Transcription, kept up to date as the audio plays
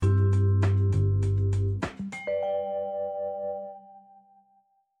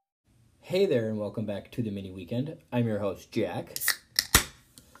Hey there, and welcome back to the Mini Weekend. I'm your host, Jack.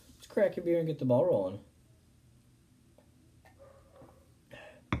 Let's crack your beer and get the ball rolling.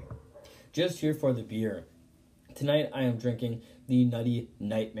 Just here for the beer. Tonight I am drinking the Nutty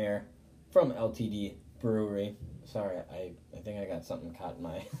Nightmare from LTD Brewery. Sorry, I think I got something caught in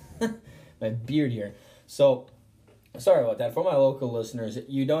my my beard here. So, sorry about that. For my local listeners,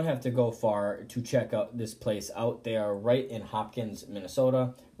 you don't have to go far to check out this place out. They are right in Hopkins,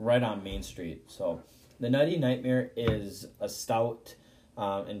 Minnesota, right on Main Street. So, the Nutty Nightmare is a stout,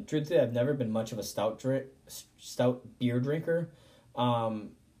 and truthfully, I've never been much of a stout beer drinker.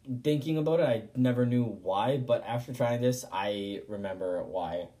 Thinking about it, I never knew why, but after trying this, I remember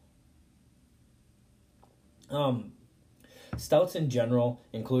why. Stouts in general,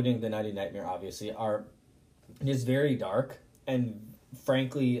 including the Nutty Nightmare, obviously, are just very dark, and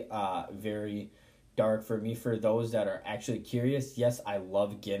frankly, very dark for me. For those that are actually curious, yes, I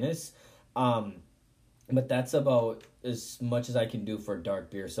love Guinness, but that's about as much as I can do for dark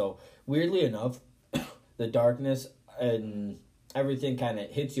beer. So, weirdly enough, the darkness and everything kind of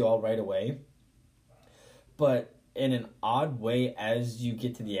hits you all right away, but in an odd way, as you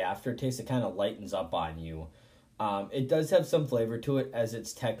get to the aftertaste, it kind of lightens up on you. It does have some flavor to it, as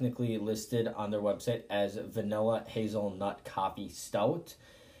it's technically listed on their website as vanilla hazelnut coffee stout.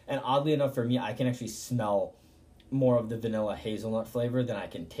 And oddly enough for me, I can actually smell more of the vanilla hazelnut flavor than I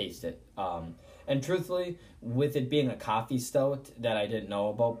can taste it. And truthfully, with it being a coffee stout that I didn't know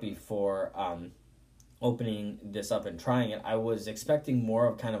about before opening this up and trying it, I was expecting more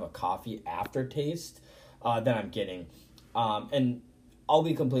of kind of a coffee aftertaste than I'm getting. And I'll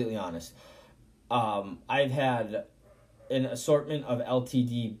be completely honest. I've had an assortment of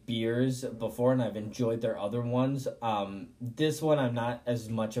LTD beers before, and I've enjoyed their other ones. This one I'm not as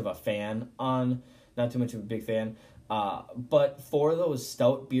much of a fan on, not too much of a big fan. But for those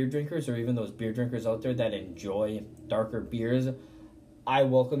stout beer drinkers, or even those beer drinkers out there that enjoy darker beers, I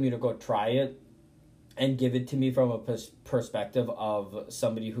welcome you to go try it and give it to me from a perspective of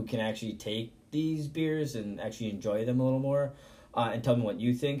somebody who can actually take these beers and actually enjoy them a little more, and tell me what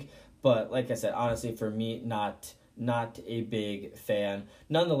you think. But like I said, honestly, for me, not a big fan.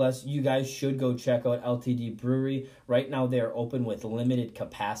 Nonetheless, you guys should go check out LTD Brewery. Right now, they are open with limited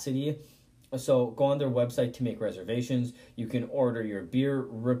capacity. So go on their website to make reservations. You can order your beer,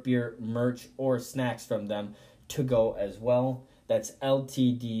 root beer, merch, or snacks from them to go as well. That's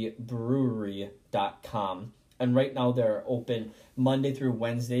ltdbrewery.com. And right now, they're open Monday through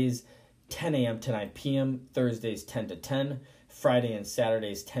Wednesdays, 10 a.m. to 9 p.m., Thursdays 10 to 10, Friday and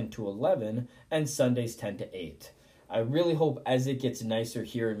Saturdays 10 to 11, and Sundays 10 to 8. I really hope as it gets nicer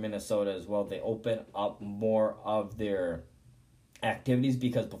here in Minnesota as well, they open up more of their activities,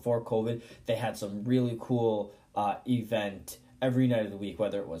 because before COVID, they had some really cool event every night of the week,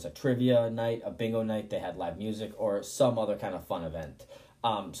 whether it was a trivia night, a bingo night, they had live music, or some other kind of fun event.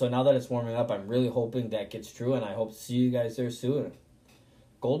 So now that it's warming up, I'm really hoping that gets true, and I hope to see you guys there soon.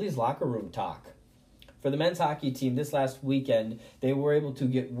 Goldie's Locker Room Talk. For the men's hockey team this last weekend, they were able to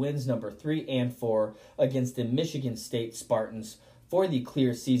get wins number 3 and 4 against the Michigan State Spartans for the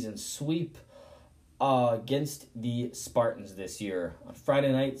clear season sweep against the Spartans this year. On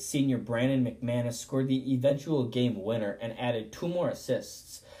Friday night, senior Brandon McManus scored the eventual game winner and added 2 more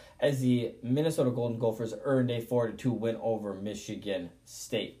assists as the Minnesota Golden Gophers earned a 4-2 win over Michigan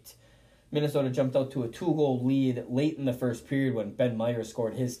State. Minnesota jumped out to a 2-goal lead late in the first period when Ben Meyer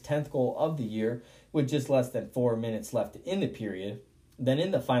scored his 10th goal of the year with just less than 4 minutes left in the period. Then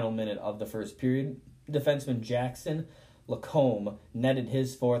in the final minute of the first period, defenseman Jackson Lacombe netted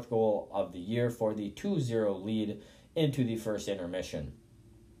his 4th goal of the year for the 2-0 lead into the first intermission.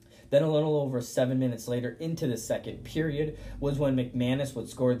 Then a little over 7 minutes later into the second period was when McManus would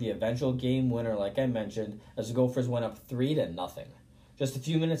score the eventual game winner, like I mentioned, as the Gophers went up 3-0. Just a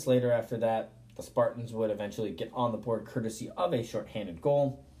few minutes later after that, the Spartans would eventually get on the board courtesy of a shorthanded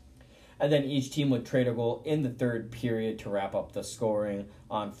goal. And then each team would trade a goal in the third period to wrap up the scoring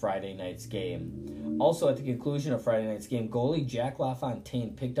on Friday night's game. Also, at the conclusion of Friday night's game, goalie Jack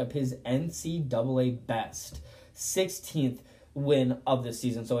LaFontaine picked up his NCAA best 16th win of the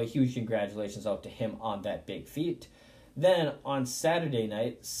season. So a huge congratulations out to him on that big feat. Then on Saturday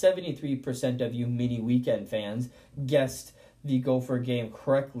night, 73% of you Mini Weekend fans guessed the Gopher game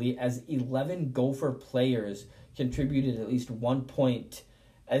correctly, as 11 Gopher players contributed at least 1 point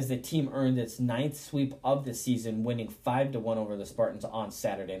as the team earned its 9th sweep of the season, winning 5-1 over the Spartans on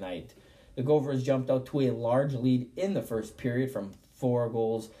Saturday night. The Gophers jumped out to a large lead in the first period from 4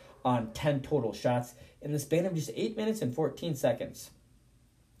 goals on 10 total shots in the span of just 8 minutes and 14 seconds.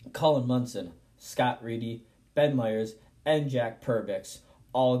 Cullen Munson, Scott Reedy, Ben Myers, and Jack Perbix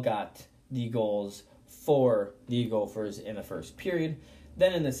all got the goals for the Gophers in the first period.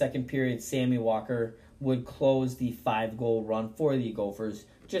 Then in the second period, Sammy Walker would close the 5-goal run for the Gophers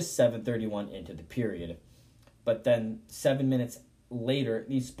just 7:31 into the period. But then 7 minutes later,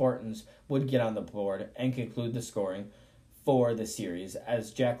 the Spartans would get on the board and conclude the scoring for the series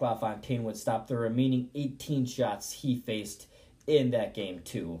as Jack LaFontaine would stop the remaining 18 shots he faced in that game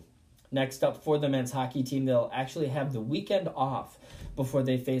too. Next up for the men's hockey team, they'll actually have the weekend off before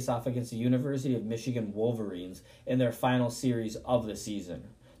they face off against the University of Michigan Wolverines in their final series of the season.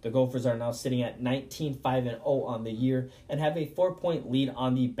 The Gophers are now sitting at 19-5-0 on the year and have a 4-point lead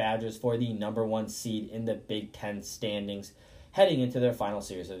on the Badgers for the number 1 seed in the Big Ten standings heading into their final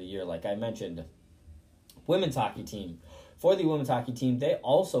series of the year, like I mentioned. Women's hockey team. For the women's hockey team, they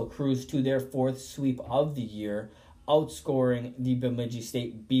also cruised to their 4th sweep of the year, outscoring the Bemidji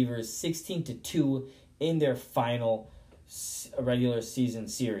State Beavers 16-2 in their final regular season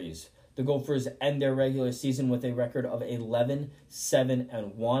series. The Gophers end their regular season with a record of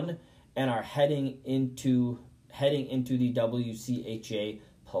 11-7-1 and are heading into the WCHA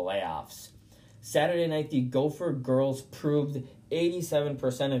playoffs. Saturday night, the Gopher girls proved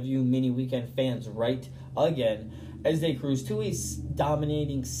 87% of you mini weekend fans right again as they cruised to a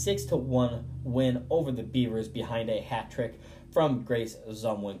dominating 6-1 win over the Beavers behind a hat trick from Grace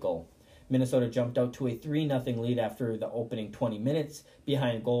Zumwinkle. Minnesota jumped out to a 3-0 lead after the opening 20 minutes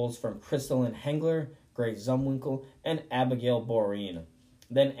behind goals from Crystalline Hengler, Grace Zumwinkle, and Abigail Boreen.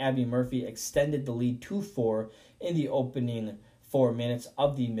 Then Abby Murphy extended the lead to 4 in the opening 4 minutes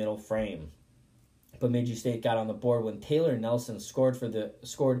of the middle frame. Bemidji State got on the board when Taylor Nelson scored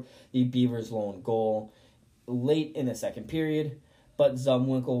the Beavers' lone goal late in the second period, but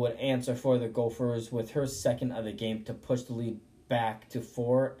Zumwinkle would answer for the Gophers with her second of the game to push the lead back to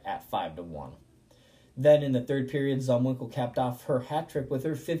 4 at 5-1. Then in the third period, Zumwinkle capped off her hat trick with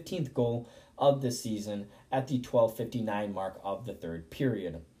her 15th goal of the season at the 12:59 mark of the third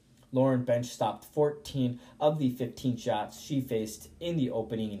period. Lauren Bench stopped 14 of the 15 shots she faced in the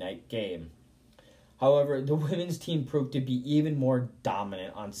opening night game. However, the women's team proved to be even more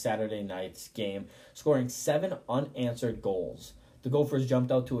dominant on Saturday night's game, scoring 7 unanswered goals. The Gophers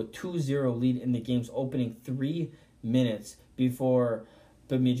jumped out to a 2-0 lead in the game's opening 3 minutes before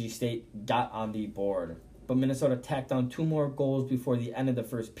Bemidji State got on the board. But Minnesota tacked on 2 more goals before the end of the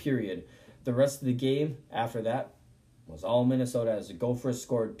first period. The rest of the game after that was all Minnesota as the Gophers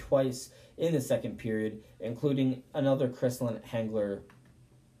scored twice in the second period, including another Crystalline Hengler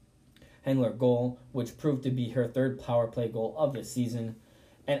goal, which proved to be her 3rd power play goal of the season,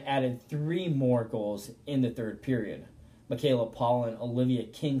 and added 3 more goals in the third period. Michaela Paul and Olivia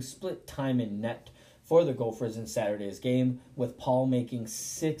King split time in net for the Gophers in Saturday's game, with Paul making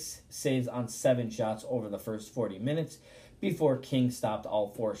 6 saves on 7 shots over the first 40 minutes before King stopped all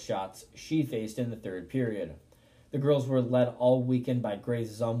 4 shots she faced in the third period. The girls were led all weekend by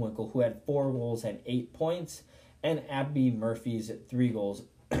Grace Zumwinkle, who had 4 goals and 8 points, and Abby Murphy's 3 goals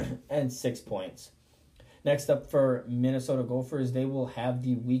and 6 points. Next up for Minnesota Gophers, they will have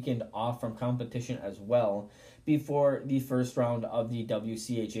the weekend off from competition as well before the first round of the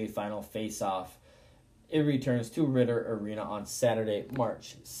WCHA Final Face-Off. It returns to Ritter Arena on Saturday,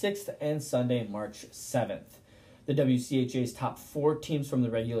 March 6th and Sunday, March 7th. The WCHA's top 4 teams from the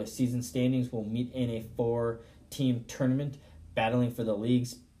regular season standings will meet in a 4-team tournament, battling for the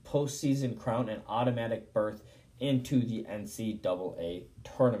league's postseason crown and automatic berth into the NCAA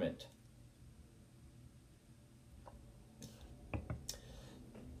tournament.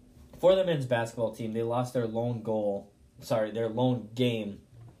 For the men's basketball team, they lost their lone game.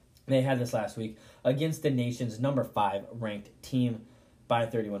 They had this last week against the nation's number 5 ranked team by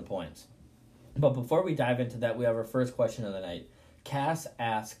 31 points. But before we dive into that, we have our first question of the night. Cass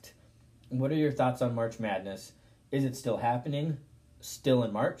asked, what are your thoughts on March Madness? Is it still happening? Still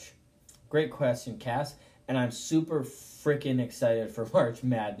in March? Great question, Cass. And I'm super freaking excited for March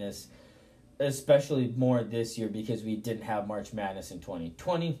Madness, especially more this year because we didn't have March Madness in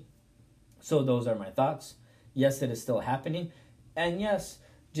 2020. So those are my thoughts. Yes, it is still happening. And yes,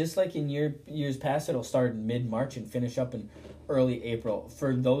 just like in years past, it'll start in mid-March and finish up in early April.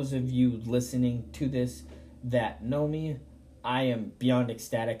 For those of you listening to this that know me, I am beyond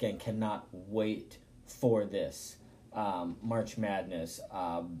ecstatic and cannot wait for this March Madness.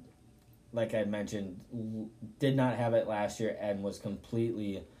 Like I mentioned, did not have it last year and was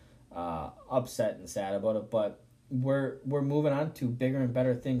completely upset and sad about it. But we're moving on to bigger and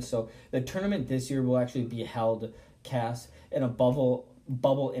better things. So the tournament this year will actually be held, Cass, in a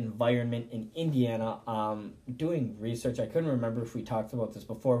bubble environment in Indiana. Doing research, I couldn't remember if we talked about this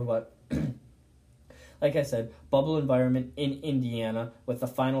before, but Like I said, bubble environment in Indiana, with the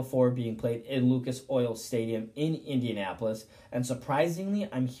Final Four being played in Lucas Oil Stadium in Indianapolis. And surprisingly,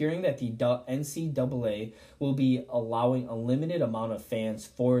 I'm hearing that the NCAA will be allowing a limited amount of fans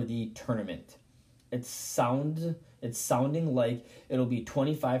for the tournament. It's sounding like it'll be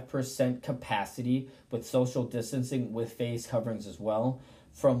 25% capacity with social distancing with face coverings as well.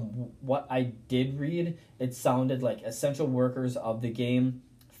 From what I did read, it sounded like essential workers of the game,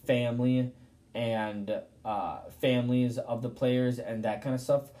 family, and families of the players and that kind of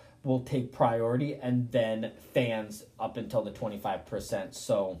stuff will take priority, and then fans up until the 25%.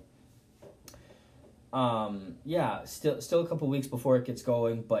 So, still a couple weeks before it gets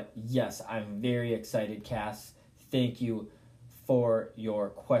going, but yes, I'm very excited, Cass. Thank you for your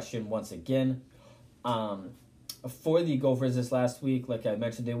question once again. For the Gophers this last week, like I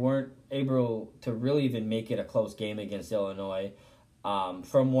mentioned, they weren't able to really even make it a close game against Illinois.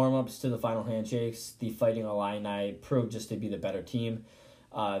 From warm-ups to the final handshakes, the Fighting Illini proved just to be the better team.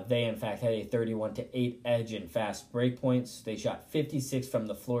 They, in fact, had a 31-8 edge in fast break points. They shot 56 from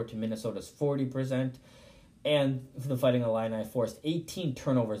the floor to Minnesota's 40%. And the Fighting Illini forced 18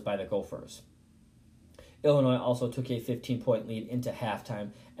 turnovers by the Gophers. Illinois also took a 15-point lead into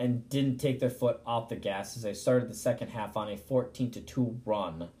halftime and didn't take their foot off the gas as they started the second half on a 14-2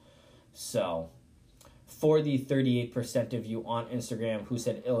 run. So, for the 38% of you on Instagram who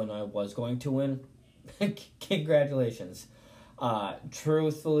said Illinois was going to win, congratulations.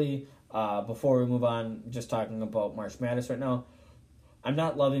 Truthfully, before we move on, just talking about March Madness right now, I'm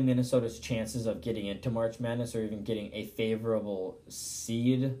not loving Minnesota's chances of getting into March Madness or even getting a favorable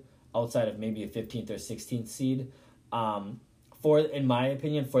seed outside of maybe a 15th or 16th seed. In my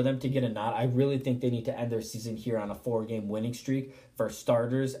opinion, for them to get a nod, I really think they need to end their season here on a 4-game winning streak for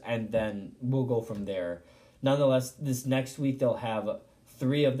starters, and then we'll go from there. Nonetheless, this next week they'll have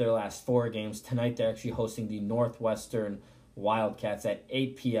 3 of their last 4 games. Tonight they're actually hosting the Northwestern Wildcats at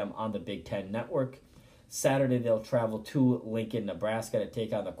 8 p.m. on the Big Ten Network. Saturday they'll travel to Lincoln, Nebraska to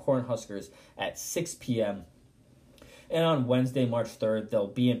take on the Cornhuskers at 6 p.m. And on Wednesday, March 3rd, they'll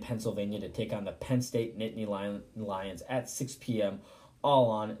be in Pennsylvania to take on the Penn State Nittany Lions at 6 p.m., all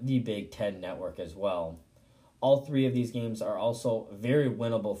on the Big Ten Network as well. All 3 of these games are also very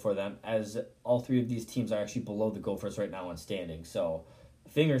winnable for them, as all 3 of these teams are actually below the Gophers right now in standing. So,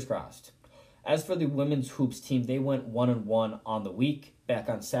 fingers crossed. As for the women's hoops team, they went 1-1 on the week. Back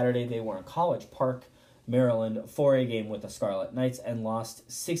on Saturday, they were in College Park, Maryland, for a game with the Scarlet Knights and lost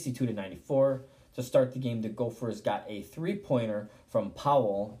 62-94. To start the game, the Gophers got a 3-pointer from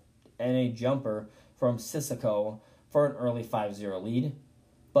Powell and a jumper from Sissoko for an early 5-0 lead.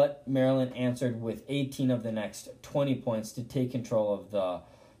 But Maryland answered with 18 of the next 20 points to take control of the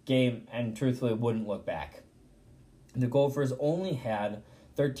game and truthfully wouldn't look back. The Gophers only had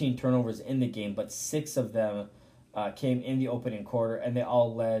 13 turnovers in the game, but 6 of them came in the opening quarter, and they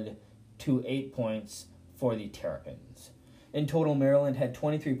all led to 8 points for the Terrapins. In total, Maryland had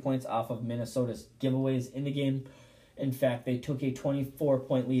 23 points off of Minnesota's giveaways in the game. In fact, they took a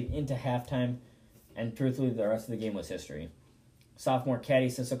 24-point lead into halftime, and truthfully, the rest of the game was history. Sophomore Caddy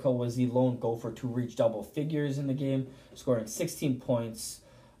Sissoko was the lone Gopher to reach double figures in the game, scoring 16 points.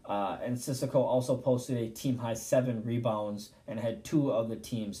 And Sissoko also posted a team-high 7 rebounds and had 2 of the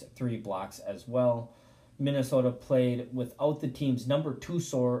team's 3 blocks as well. Minnesota played without the team's number 2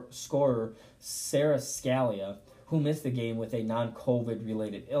 scorer, Sarah Scalia, who missed the game with a non-COVID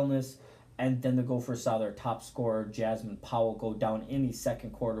related illness, and then the Gophers saw their top scorer, Jasmine Powell, go down in the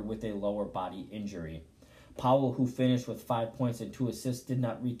second quarter with a lower body injury. Powell, who finished with 5 points and 2 assists, did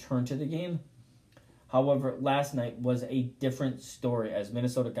not return to the game. However, last night was a different story as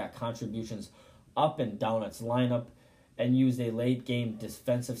Minnesota got contributions up and down its lineup and used a late-game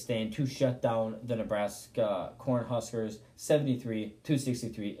defensive stand to shut down the Nebraska Cornhuskers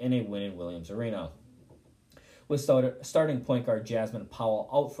 73-63 in a win in Williams Arena. With starting point guard Jasmine Powell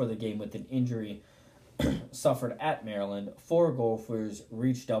out for the game with an injury suffered at Maryland, 4 Gophers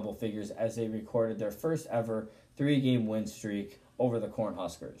reached double figures as they recorded their first ever 3-game win streak over the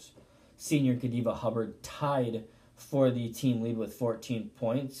Cornhuskers. Senior Godiva Hubbard tied for the team lead with 14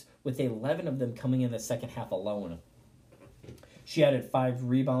 points, with 11 of them coming in the second half alone. She added 5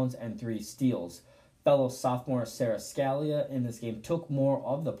 rebounds and 3 steals. Fellow sophomore Sarah Scalia in this game took more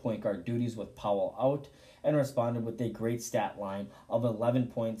of the point guard duties with Powell out and responded with a great stat line of 11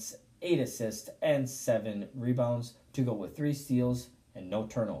 points, 8 assists, and 7 rebounds to go with 3 steals and no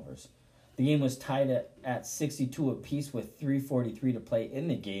turnovers. The game was tied at 62 apiece with 3:43 to play in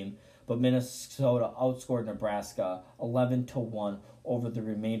the game, but Minnesota outscored Nebraska 11-1 over the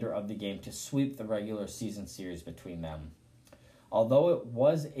remainder of the game to sweep the regular season series between them. Although it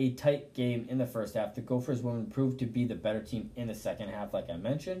was a tight game in the first half, the Gophers women proved to be the better team in the second half, like I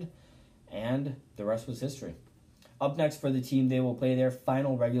mentioned, and the rest was history. Up next for the team, they will play their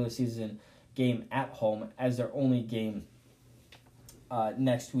final regular season game at home as their only game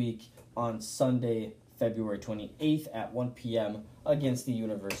next week on Sunday, February 28th at 1 p.m. against the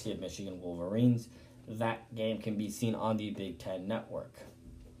University of Michigan Wolverines. That game can be seen on the Big Ten Network.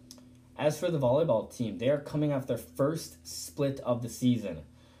 As for the volleyball team, they are coming off their first split of the season.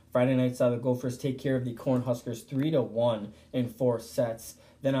 Friday night saw the Gophers take care of the Cornhuskers 3-1 in 4 sets.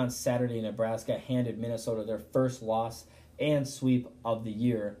 Then on Saturday, Nebraska handed Minnesota their first loss and sweep of the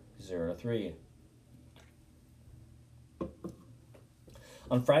year, 0-3.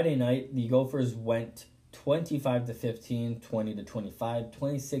 On Friday night, the Gophers went 25-15, 20-25,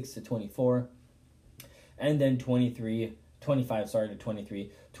 26-24, and then 25 to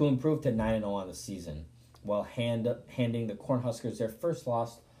 23 to improve to 9-0 on the season, while handing the Cornhuskers their first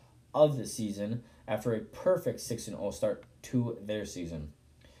loss of the season after a perfect 6-0 start to their season.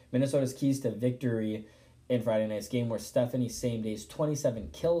 Minnesota's keys to victory in Friday night's game were Stephanie Sameday's 27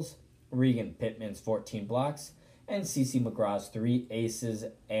 kills, Regan Pittman's 14 blocks, and Cece McGraw's 3 aces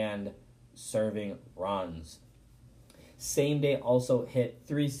and serving runs. Sameday also hit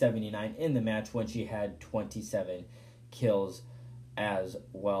 .379 in the match when she had 27 kills as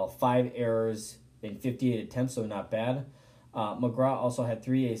well. 5 errors in 58 attempts, so not bad. McGraw also had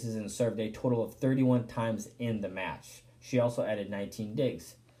 3 aces and served a total of 31 times in the match. She also added 19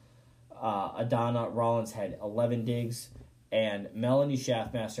 digs. Adana Rollins had 11 digs, and Melanie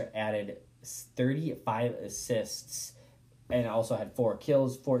Schaffmaster added 35 assists and also had 4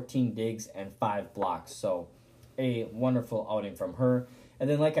 kills, 14 digs, and 5 blocks. So a wonderful outing from her. And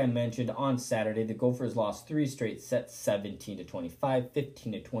then, like I mentioned, on Saturday, the Gophers lost 3 straight sets, 17-25,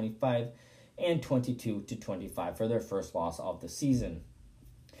 15-25, and 22-25 for their first loss of the season.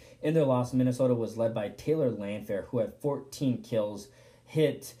 In their loss, Minnesota was led by Taylor Landfair, who had 14 kills,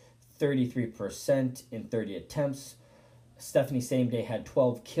 hit 33% in 30 attempts. Stephanie Sameday had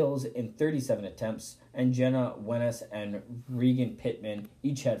 12 kills in 37 attempts, and Jenna Wenas and Regan Pittman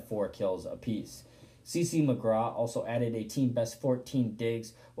each had 4 kills apiece. Cece McGraw also added a team best 14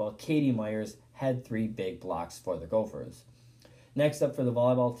 digs, while Katie Myers had 3 big blocks for the Gophers. Next up for the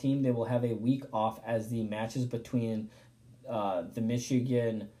volleyball team, they will have a week off as the matches between the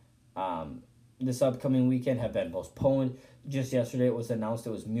Michigan this upcoming weekend have been postponed. Just yesterday it was announced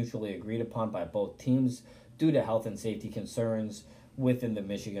it was mutually agreed upon by both teams due to health and safety concerns within the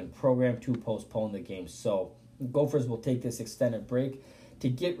Michigan program to postpone the game. So Gophers will take this extended break to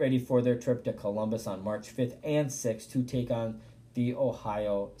get ready for their trip to Columbus on March 5th and 6th to take on the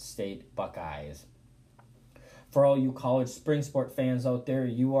Ohio State Buckeyes. For all you college spring sport fans out there,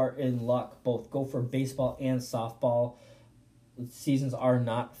 you are in luck. Both Gopher baseball and softball seasons are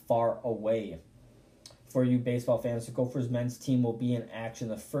not far away. For you baseball fans, the Gophers men's team will be in action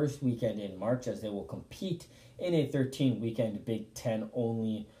the first weekend in March as they will compete in a 13-weekend Big Ten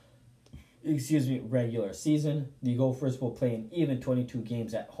only regular season. The Gophers will play an even 22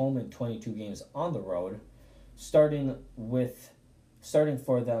 games at home and 22 games on the road. Starting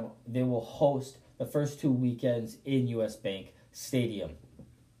for them, they will host the first 2 weekends in US Bank Stadium.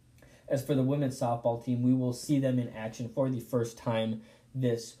 As for the women's softball team, we will see them in action for the first time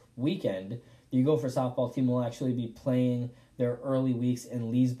this weekend. The Gopher softball team will actually be playing their early weeks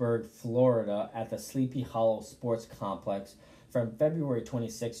in Leesburg, Florida at the Sleepy Hollow Sports Complex from February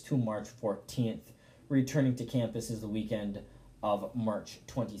 26th to March 14th. Returning to campus is the weekend of March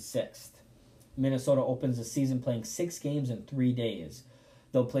 26th. Minnesota opens the season playing 6 games in 3 days.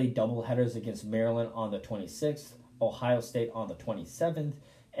 They'll play doubleheaders against Maryland on the 26th, Ohio State on the 27th,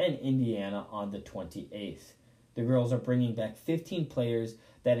 and Indiana on the 28th. The girls are bringing back 15 players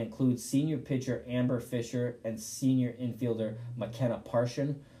that include senior pitcher Amber Fisher and senior infielder McKenna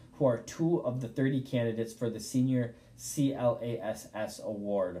Parshin, who are 2 of the 30 candidates for the Senior CLASS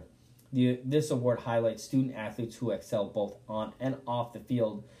Award. This award highlights student athletes who excel both on and off the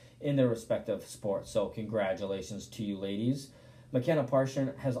field in their respective sports. So congratulations to you ladies. McKenna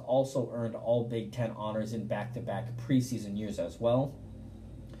Parshin has also earned all Big Ten honors in back-to-back preseason years as well.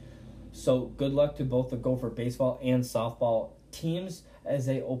 So good luck to both the Gopher baseball and softball teams as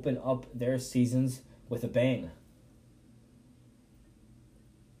they open up their seasons with a bang.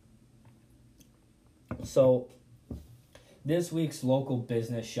 So this week's local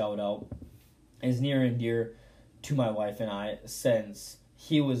business shout out is near and dear to my wife and I since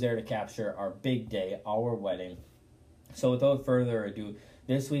he was there to capture our big day, our wedding. So without further ado,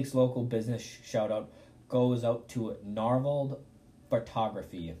 this week's local business shout out goes out to Narvold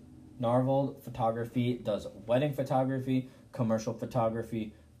Photography. Narvold Photography does wedding photography, commercial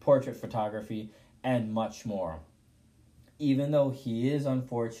photography, portrait photography, and much more. Even though he is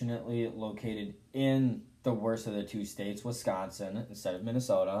unfortunately located in the worst of the two states, Wisconsin, instead of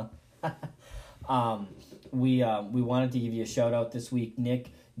Minnesota, we wanted to give you a shout out this week.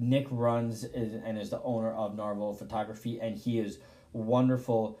 Nick runs and is the owner of Narvold Photography, and he is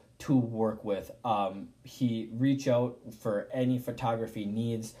wonderful to work with. He reach out for any photography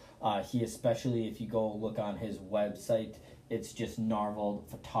needs. He especially, if you go look on his website, it's just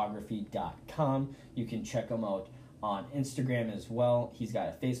narvoldphotography.com. You can check him out on Instagram as well. He's got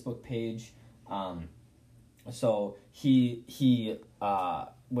a Facebook page. So he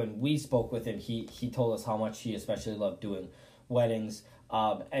when we spoke with him, he told us how much he especially loved doing weddings.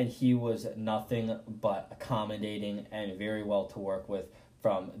 And he was nothing but accommodating and very well to work with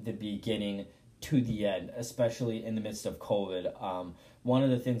from the beginning to the end, especially in the midst of COVID. One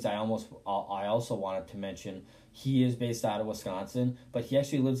of the things I also wanted to mention, he is based out of Wisconsin, but he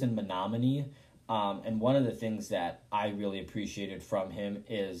actually lives in Menominee. And one of the things that I really appreciated from him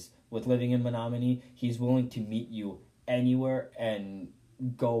is, with living in Menominee, he's willing to meet you anywhere and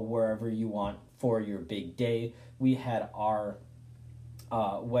go wherever you want for your big day. We had our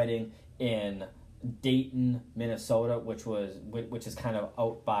wedding in Dayton, Minnesota, which is kind of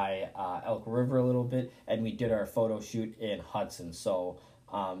out by Elk River a little bit, and we did our photo shoot in Hudson. So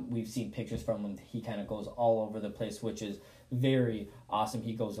we've seen pictures from him. He kind of goes all over the place, which is very awesome.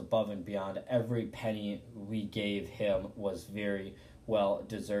 He goes above and beyond. Every penny we gave him was very well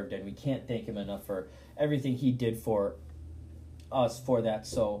deserved, and we can't thank him enough for everything he did for us for that.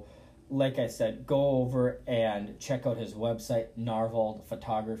 So like I said, go over and check out his website, Narvold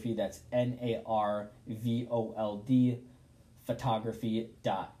Photography. That's NARVOLD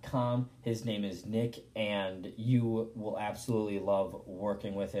photography.com. His name is Nick, and you will absolutely love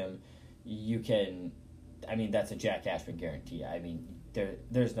working with him. That's a Jack Ashman guarantee.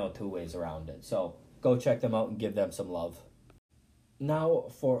 There's no two ways around it. So go check them out and give them some love. Now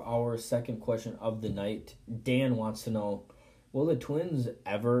for our second question of the night. Dan wants to know, will the Twins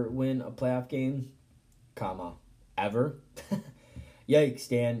ever win a playoff game? Ever? Yikes,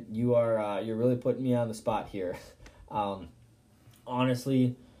 Dan. You're really putting me on the spot here.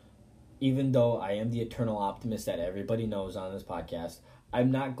 Honestly, even though I am the eternal optimist that everybody knows on this podcast, I'm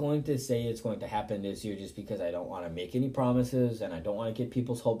not going to say it's going to happen this year just because I don't want to make any promises and I don't want to get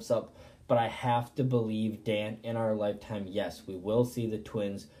people's hopes up. But I have to believe, Dan, in our lifetime, yes, we will see the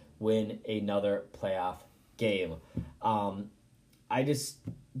Twins win another playoff game. I just,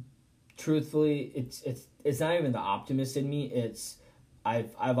 truthfully, it's not even the optimist in me.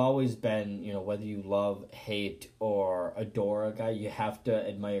 I've always been, whether you love, hate, or adore a guy, you have to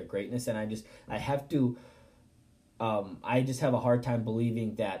admire greatness, and I just have a hard time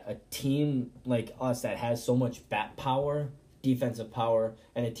believing that a team like us that has so much bat power, defensive power,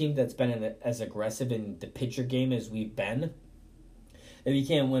 and a team that's been as aggressive in the pitcher game as we've been, if you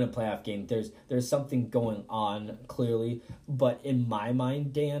can't win a playoff game, there's something going on, clearly. But in my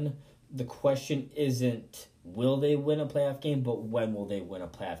mind, Dan, the question isn't will they win a playoff game, but when will they win a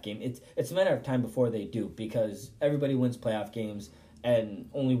playoff game? It's a matter of time before they do, because everybody wins playoff games, and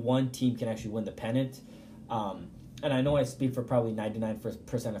only one team can actually win the pennant. And I know I speak for probably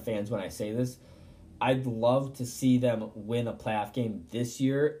 99% of fans when I say this. I'd love to see them win a playoff game this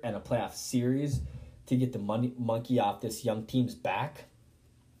year and a playoff series to get the monkey off this young team's back.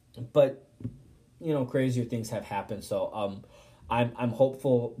 But, crazier things have happened. So I'm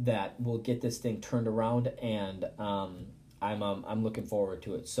hopeful that we'll get this thing turned around, and I'm looking forward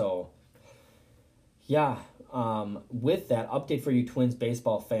to it. So, yeah. With that update for you Twins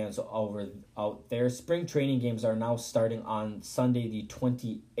baseball fans out there, spring training games are now starting on Sunday the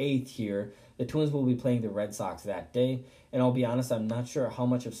 28th here. The Twins will be playing the Red Sox that day, and I'll be honest, I'm not sure how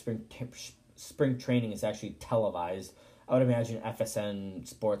much of spring training is actually televised. I would imagine FSN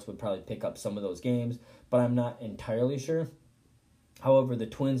Sports would probably pick up some of those games, but I'm not entirely sure. However, the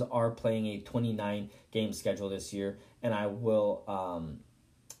Twins are playing a 29-game schedule this year, and I will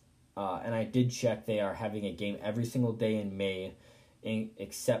and I did check, they are having a game every single day in May,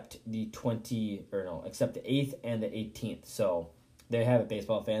 except the 8th and the 18th. So there you have it,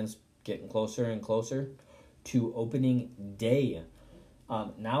 baseball fans, getting closer and closer to opening day.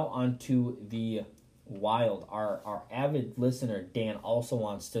 Now on to the Wild. Our avid listener, Dan, also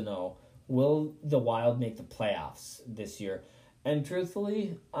wants to know, will the Wild make the playoffs this year? And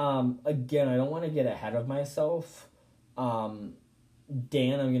truthfully, again, I don't want to get ahead of myself.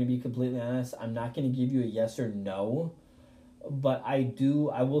 Dan, I'm going to be completely honest. I'm not going to give you a yes or no, but I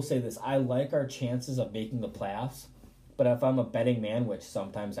will say this. I like our chances of making the playoffs, but if I'm a betting man, which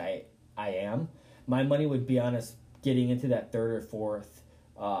sometimes I am, my money would be on us getting into that third or fourth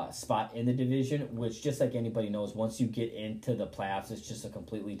spot in the division, which just like anybody knows, once you get into the playoffs, it's just a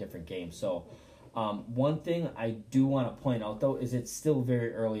completely different game. So one thing I do want to point out, though, is it's still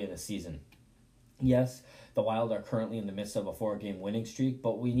very early in the season. Yes, the Wild are currently in the midst of a 4-game winning streak,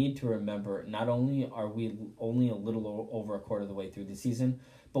 but we need to remember not only are we only a little over a quarter of the way through the season,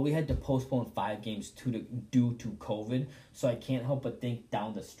 but we had to postpone 5 games due to COVID. So I can't help but think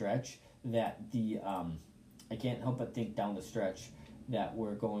down the stretch that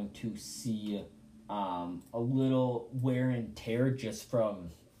we're going to see a little wear and tear just from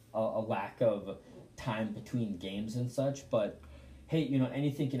a lack of time between games and such. But hey,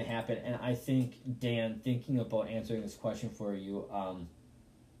 anything can happen. And I think, Dan, thinking about answering this question for you,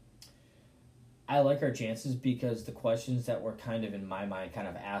 I like our chances because the questions that were kind of in my mind kind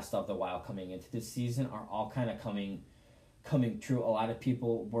of asked of the Wild coming into this season are all kind of coming true. A lot of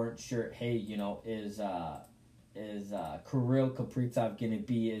people weren't sure, hey, is Kirill Kaprizov going to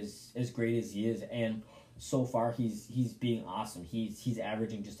be as great as he is? And so far he's being awesome. He's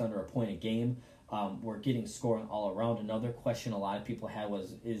averaging just under a point a game. We're getting scoring all around. Another question a lot of people had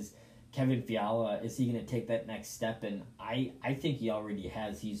was, is Kevin Fiala, is he going to take that next step? And I think he already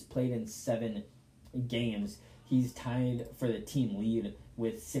has. He's played in 7 games. He's tied for the team lead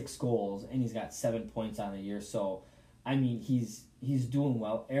with 6 goals, and he's got 7 points on the year. So, I mean, he's doing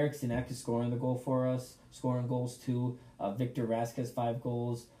well. Eric Sinek is scoring the goal for us, scoring goals too. Victor Rask has 5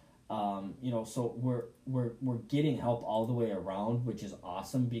 goals. So we're getting help all the way around, which is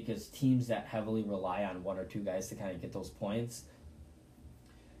awesome because teams that heavily rely on 1 or 2 guys to kind of get those points,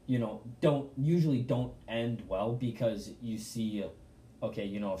 don't end well because you see, okay,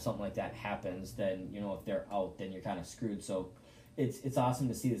 if something like that happens, then, if they're out, then you're kind of screwed. So it's awesome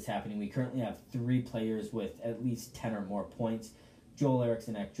to see this happening. We currently have 3 players with at least 10 or more points: Joel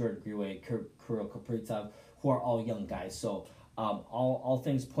Eriksson, Jordan Greway, Kirill Kaprizov, who are all young guys. So all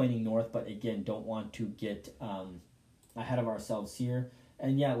things pointing north, but again, don't want to get ahead of ourselves here.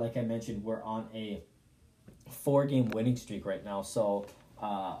 And yeah, like I mentioned, we're on a 4-game winning streak right now. So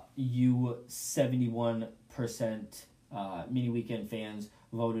you 71% mini weekend fans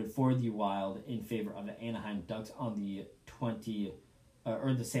voted for the Wild in favor of the Anaheim Ducks on the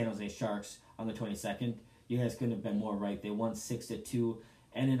the San Jose Sharks on the 22nd. You guys couldn't have been more right. They won 6-2,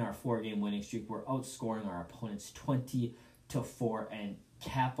 and in our 4-game winning streak, we're outscoring our opponents 20-4, and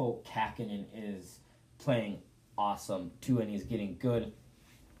Kaapo Kähkönen is playing awesome too, and he's getting good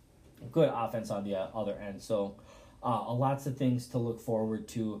offense on the other end. So lots of things to look forward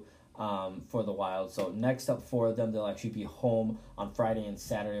to for the Wild. So next up for them, they'll actually be home on Friday and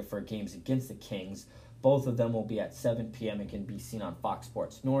Saturday for games against the Kings. Both of them will be at 7 p.m. and can be seen on Fox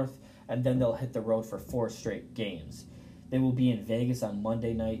Sports North, and then they'll hit the road for 4 straight games. They will be in Vegas on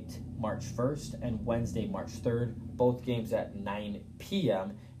Monday night, March 1st, and Wednesday, March 3rd, both games at 9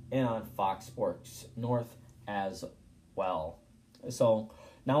 p.m. and on Fox Sports North as well. So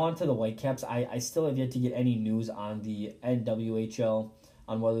now on to the Whitecaps. I still have yet to get any news on the NWHL,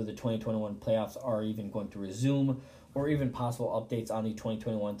 on whether the 2021 playoffs are even going to resume, or even possible updates on the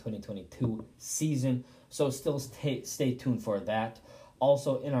 2021-2022 season. So still stay tuned for that.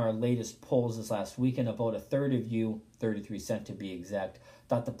 Also, in our latest polls this last weekend, about a third of you, 33% to be exact,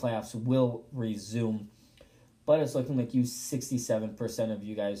 thought the playoffs will resume. But it's looking like 67% of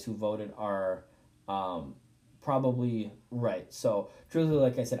you guys who voted are probably right. So, truly,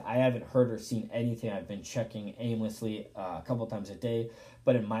 like I said, I haven't heard or seen anything. I've been checking aimlessly a couple times a day.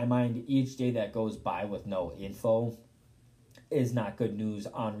 But in my mind, each day that goes by with no info is not good news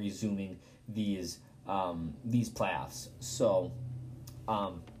on resuming these playoffs. So,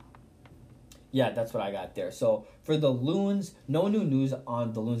 yeah, that's what I got there. So for the Loons, no new news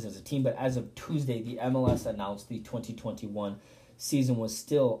on the Loons as a team, but as of Tuesday, the MLS announced the 2021 season was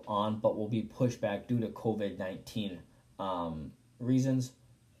still on, but will be pushed back due to COVID-19 reasons.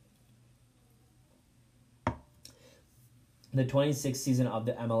 The 26th season of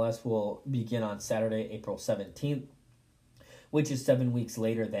the MLS will begin on Saturday, April 17th, which is 7 weeks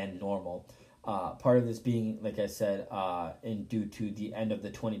later than normal. Part of this being, like I said, due to the end of the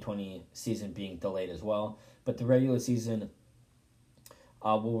 2020 season being delayed as well. But the regular season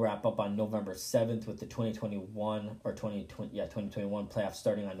will wrap up on November 7th with the 2021 playoffs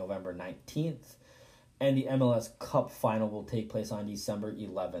starting on November 19th. And the MLS Cup final will take place on December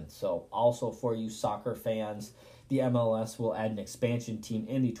 11th. So also for you soccer fans, the MLS will add an expansion team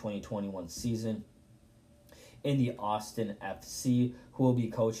in the 2021 season in the Austin FC, who will be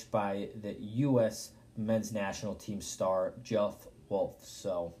coached by the U.S. men's national team star Jeff Wolf.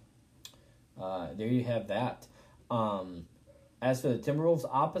 So there you have that. As for the Timberwolves,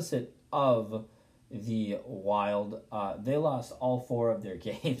 opposite of the Wild. They lost all 4 of their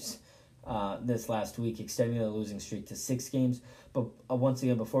games this last week, extending their losing streak to 6 games. But once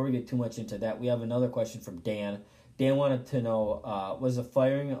again, before we get too much into that, we have another question from Dan. Dan wanted to know, was the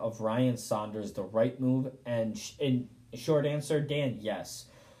firing of Ryan Saunders the right move? And in short answer, Dan, yes.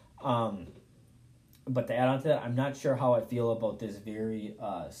 But to add on to that, I'm not sure how I feel about this very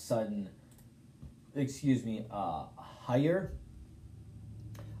sudden, hire.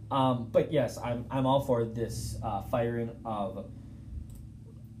 But yes, I'm all for this firing of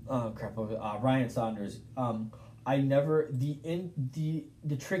Ryan Saunders. I never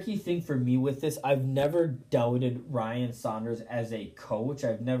the tricky thing for me with this, I've never doubted Ryan Saunders as a coach.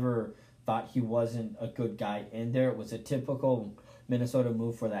 I've never thought he wasn't a good guy in there. It was a typical Minnesota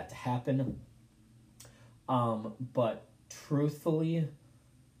move for that to happen. But truthfully,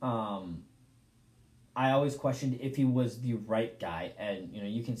 I always questioned if he was the right guy. And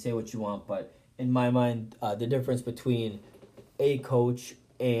you can say what you want, but in my mind, the difference between a coach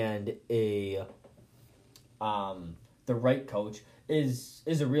and a the right coach is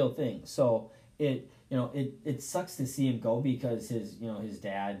a real thing. So it sucks to see him go because his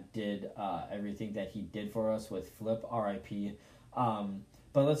dad did everything that he did for us with Flip, R.I.P.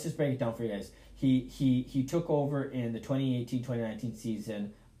 But let's just break it down for you guys. He took over in the 2018-2019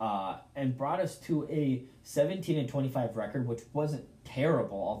 season and brought us to a 17-25 record, which wasn't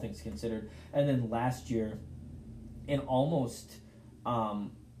terrible, all things considered. And then last year, in almost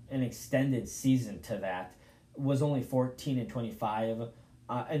an extended season to that, was only 14-25.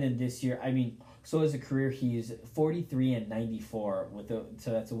 And then this year, so as a career, he's 43-94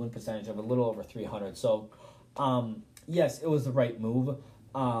 so that's a win percentage of a little over 300. So, yes, it was the right move.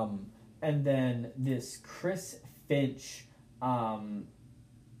 And then this Chris Finch, I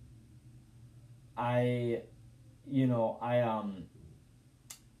don't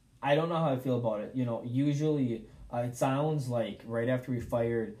know how I feel about it. Usually it sounds like right after we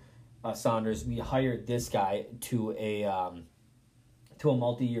fired Saunders, we hired this guy to a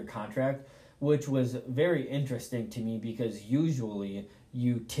multi-year contract, which was very interesting to me because usually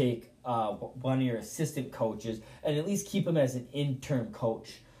you take one of your assistant coaches and at least keep him as an interim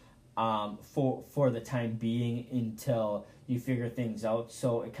coach for the time being until you figure things out.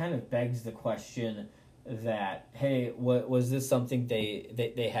 So it kind of begs the question that, hey, was this something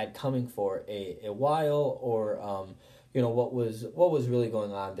they had coming for a while, or what was really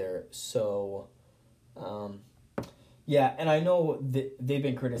going on there? So yeah, and I know they've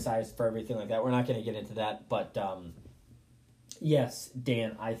been criticized for everything like that. We're not going to get into that, but yes,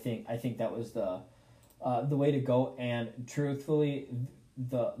 Dan, I think that was the way to go. And truthfully,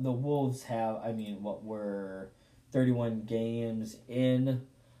 the Wolves have, we're 31 games in,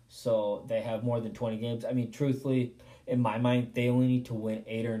 so they have more than 20 games. Truthfully, in my mind, they only need to win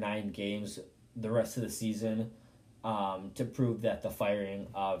 8 or 9 games the rest of the season to prove that the firing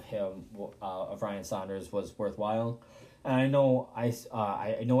of Ryan Saunders was worthwhile. And I know I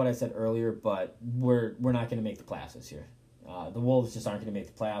know what I said earlier, but we're not going to make the playoffs this year. The Wolves just aren't going to make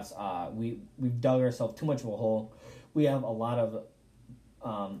the playoffs. We've dug ourselves too much of a hole. We have a lot of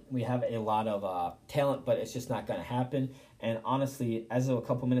talent, but it's just not going to happen. And honestly, as of a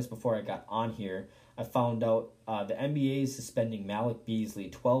couple minutes before I got on here, I found out the NBA is suspending Malik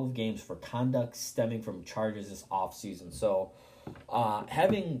Beasley 12 games for conduct stemming from charges this offseason. So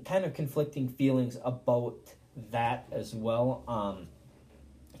having kind of conflicting feelings about that as well,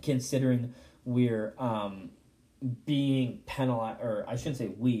 considering we're being penalized, or I shouldn't say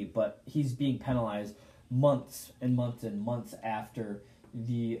we, but he's being penalized months and months and months after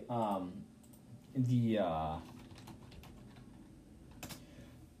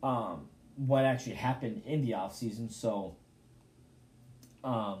what actually happened in the off season. So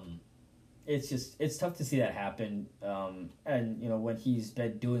it's tough to see that happen. And when he's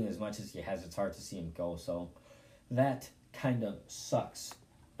been doing as much as he has, it's hard to see him go. So that kind of sucks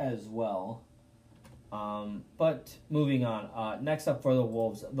as well. But moving on, next up for the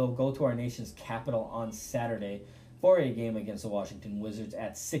Wolves, they'll go to our nation's capital on Saturday for a game against the Washington Wizards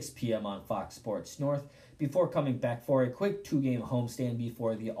at 6 p.m. on Fox Sports North before coming back for a quick 2-game homestand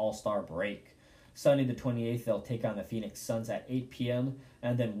before the All-Star break. Sunday the 28th, they'll take on the Phoenix Suns at 8 p.m.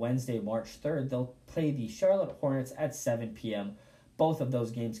 And then Wednesday, March 3rd, they'll play the Charlotte Hornets at 7 p.m. Both of those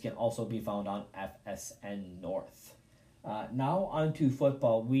games can also be found on FSN North. Now on to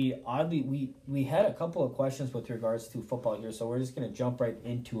football. We had a couple of questions with regards to football here, so we're just going to jump right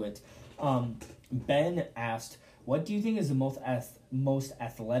into it. Ben asked, what do you think is the most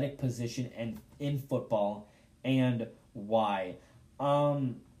athletic position in football, and why?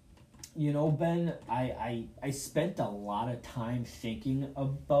 Ben, I spent a lot of time thinking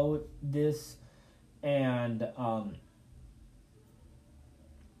about this, And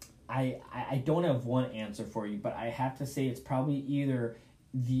I don't have one answer for you, but I have to say it's probably either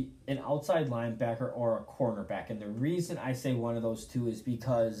an outside linebacker or a cornerback. And the reason I say one of those two is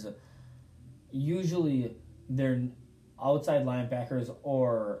because usually they're outside linebackers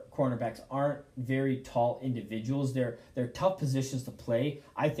or cornerbacks aren't very tall individuals. They're tough positions to play.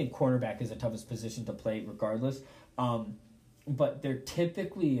 I think cornerback is the toughest position to play regardless. But they're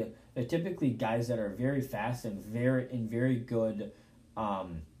typically guys that are very fast and very good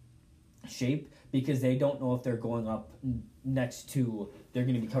shape, because they don't know if they're going up next to, they're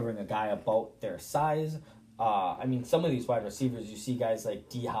going to be covering a guy about their size. I mean, some of these wide receivers, you see guys like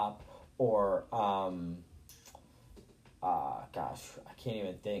D-Hop or gosh, I can't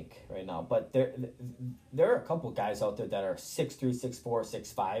even think right now, but there are a couple guys out there that are 6'3", 6'4",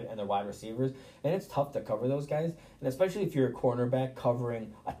 6'5", and they're wide receivers, and it's tough to cover those guys, and especially if you're a cornerback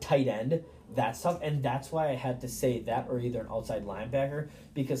covering a tight end, that's tough. And that's why I had to say that, or either an outside linebacker,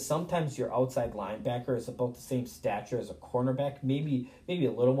 because sometimes your outside linebacker is about the same stature as a cornerback, maybe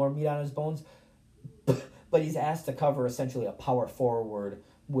a little more meat on his bones, but he's asked to cover essentially a power forward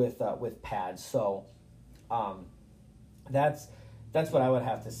with pads. So that's what I would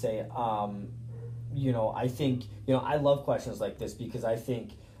have to say. I think, I love questions like this, because I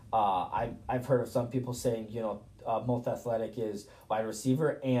think I've heard of some people saying, most athletic is wide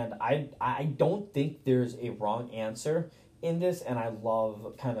receiver, and I don't think there's a wrong answer in this, and I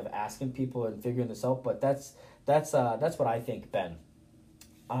love kind of asking people and figuring this out. But that's what I think, Ben.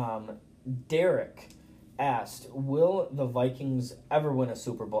 Derek asked, will the Vikings ever win a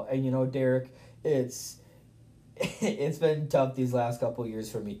Super Bowl? And Derek, it's been tough these last couple of years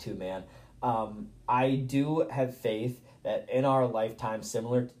for me too, man. I do have faith that in our lifetime,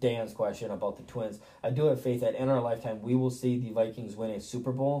 similar to Dan's question about the Twins, I do have faith that in our lifetime we will see the Vikings win a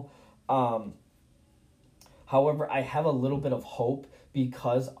Super Bowl. However, I have a little bit of hope,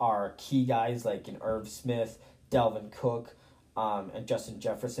 because our key guys like in Irv Smith, Dalvin Cook, and Justin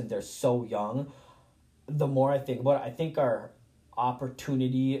Jefferson, they're so young. The more I think about it, I think our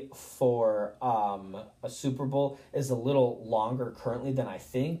opportunity for a Super Bowl is a little longer currently than I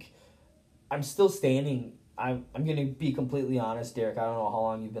think. I'm still standing. I'm going to be completely honest, Derek. I don't know how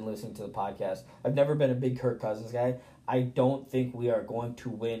long you've been listening to the podcast. I've never been a big Kirk Cousins guy. I don't think we are going to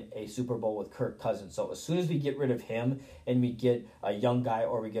win a Super Bowl with Kirk Cousins. So as soon as we get rid of him and we get a young guy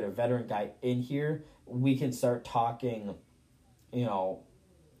or we get a veteran guy in here, we can start talking,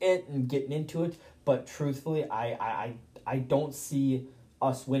 it and getting into it. But truthfully, I don't see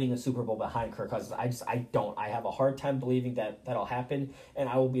us winning a Super Bowl behind Kirk Cousins. I don't. I have a hard time believing that that'll happen, and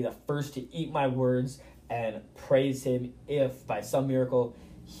I will be the first to eat my words and praise him if by some miracle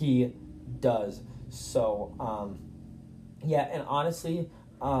he does. So, and honestly,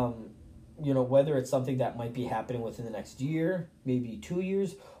 whether it's something that might be happening within the next year, maybe 2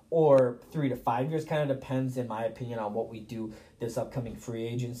 years, or 3 to 5 years, kind of depends, in my opinion, on what we do this upcoming free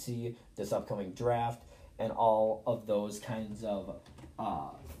agency, this upcoming draft, and all of those kinds of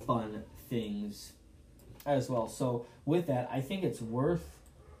fun things as well. So with that, I think it's worth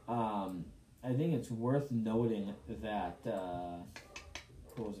noting that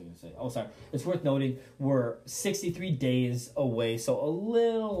what was I going to say? Oh, sorry. It's worth noting we're 63 days away, so a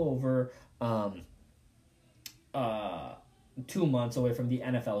little over 2 months away from the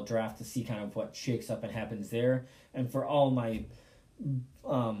NFL draft to see kind of what shakes up and happens there. And for all my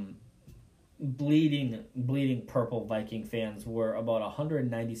bleeding purple Viking fans, we're about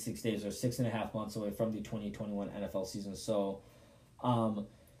 196 days or 6.5 months away from the 2021 NFL season. So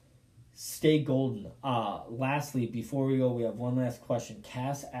stay golden. Lastly, before we go, we have one last question.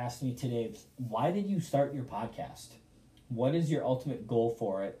 Cass asked me today, why did you start your podcast? What is your ultimate goal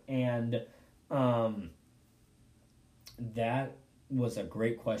for it? And that was a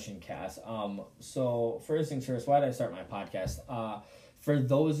great question, Cass. So first things first, why did I start my podcast? For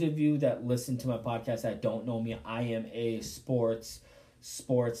those of you that listen to my podcast that don't know me, I am a sports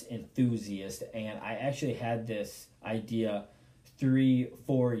enthusiast, and I actually had this idea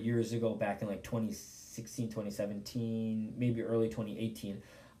 3-4 years ago, back in like 2016, 2017, maybe early 2018.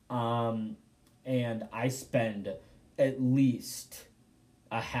 And I spend at least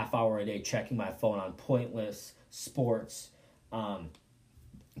a half hour a day checking my phone on pointless sports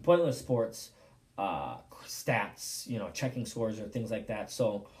stats, checking scores or things like that.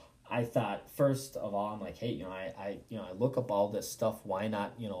 So I thought, first of all, I'm like, hey, I look up all this stuff. Why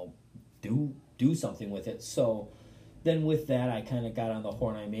not, do something with it? So then with that, I kind of got on the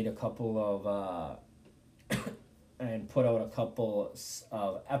horn. I made a couple of, and put out a couple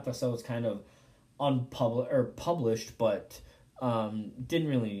of episodes kind of published, but didn't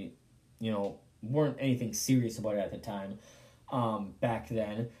really, weren't anything serious about it at the time, back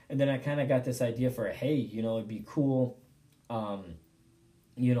then. And then I kind of got this idea for, hey, it'd be cool.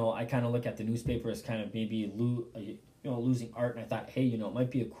 I kind of look at the newspaper as kind of maybe losing art, and I thought, hey, it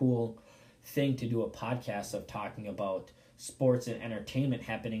might be a cool thing to do a podcast of talking about sports and entertainment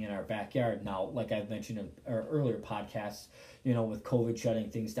happening in our backyard. Now, like I've mentioned in our earlier podcasts, with COVID shutting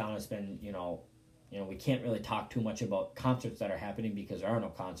things down, it's been, we can't really talk too much about concerts that are happening because there are no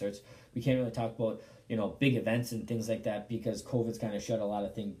concerts. We can't really talk about, big events and things like that because COVID's kind of shut a lot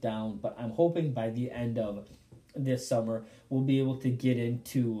of things down. But I'm hoping by the end of this summer, we'll be able to get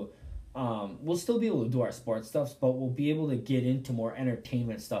into, we'll still be able to do our sports stuff, but we'll be able to get into more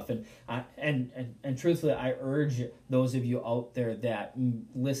entertainment stuff. And truthfully, I urge those of you out there that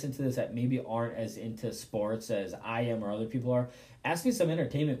listen to this that maybe aren't as into sports as I am or other people are, ask me some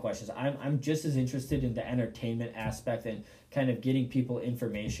entertainment questions. I'm just as interested in the entertainment aspect and kind of getting people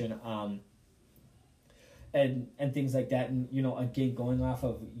information, and things like that. And again, going off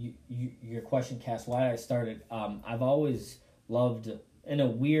of your question, Cass, why I started, I've always loved, in a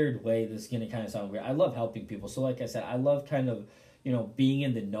weird way, this is going to kind of sound weird, I love helping people. So like I said, I love kind of being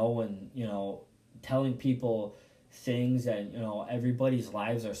in the know and telling people things. And everybody's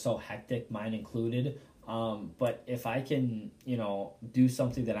lives are so hectic, mine included, but if I can do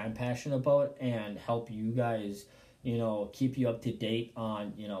something that I'm passionate about and help you guys keep you up to date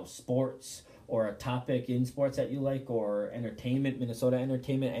on sports or a topic in sports that you like, or entertainment, Minnesota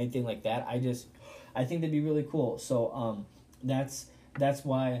entertainment, anything like that, I think that'd be really cool. So that's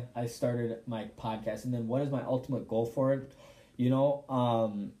why I started my podcast. And then what is my ultimate goal for it?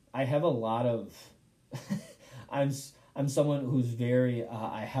 I have a lot of I'm someone who's very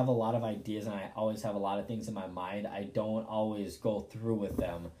I have a lot of ideas, and I always have a lot of things in my mind. I don't always go through with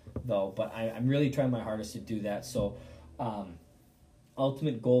them though, but I'm really trying my hardest to do that. So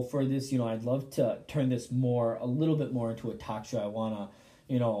ultimate goal for this, I'd love to turn this a little bit more into a talk show. I want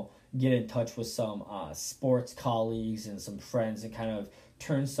to get in touch with some sports colleagues and some friends and kind of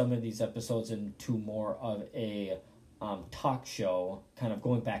turn some of these episodes into more of a talk show, kind of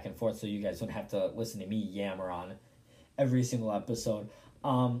going back and forth, so you guys don't have to listen to me yammer on every single episode.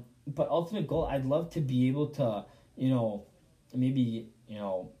 But ultimate goal, I'd love to be able to maybe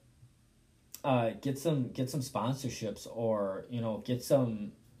get some sponsorships, or get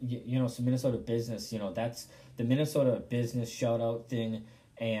some some Minnesota business. That's the Minnesota business shout out thing,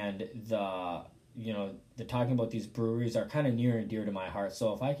 and the talking about these breweries are kind of near and dear to my heart.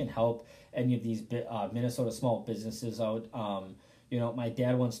 So if I can help any of these Minnesota small businesses out, my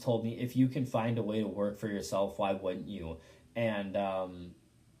dad once told me, if you can find a way to work for yourself, why wouldn't you? And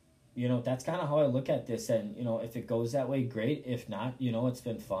that's kind of how I look at this. And if it goes that way, great. If not, it's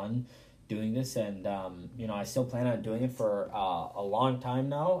been fun doing this, and I still plan on doing it for a long time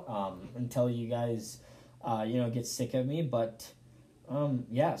now, until you guys get sick of me. But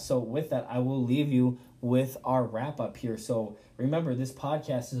so with that, I will leave you with our wrap up here. So remember, this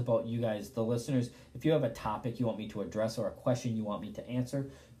podcast is about you guys, the listeners. If you have a topic you want me to address or a question you want me to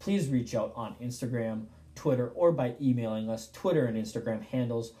answer, please reach out on Instagram, Twitter, or by emailing us. Twitter and Instagram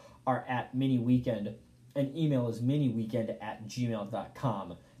handles are at miniweekend, and email is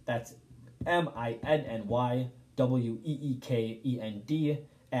miniweekend@gmail.com. That's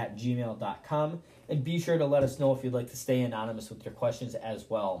MINNYWEEKEND@gmail.com. And be sure to let us know if you'd like to stay anonymous with your questions as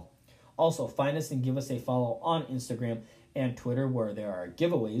well. Also, find us and give us a follow on Instagram and Twitter, where there are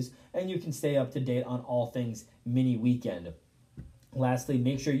giveaways, and you can stay up to date on all things Mini Weekend. Lastly,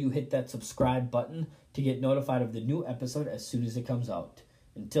 make sure you hit that subscribe button to get notified of the new episode as soon as it comes out.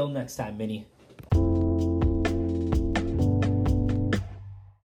 Until next time, Mini.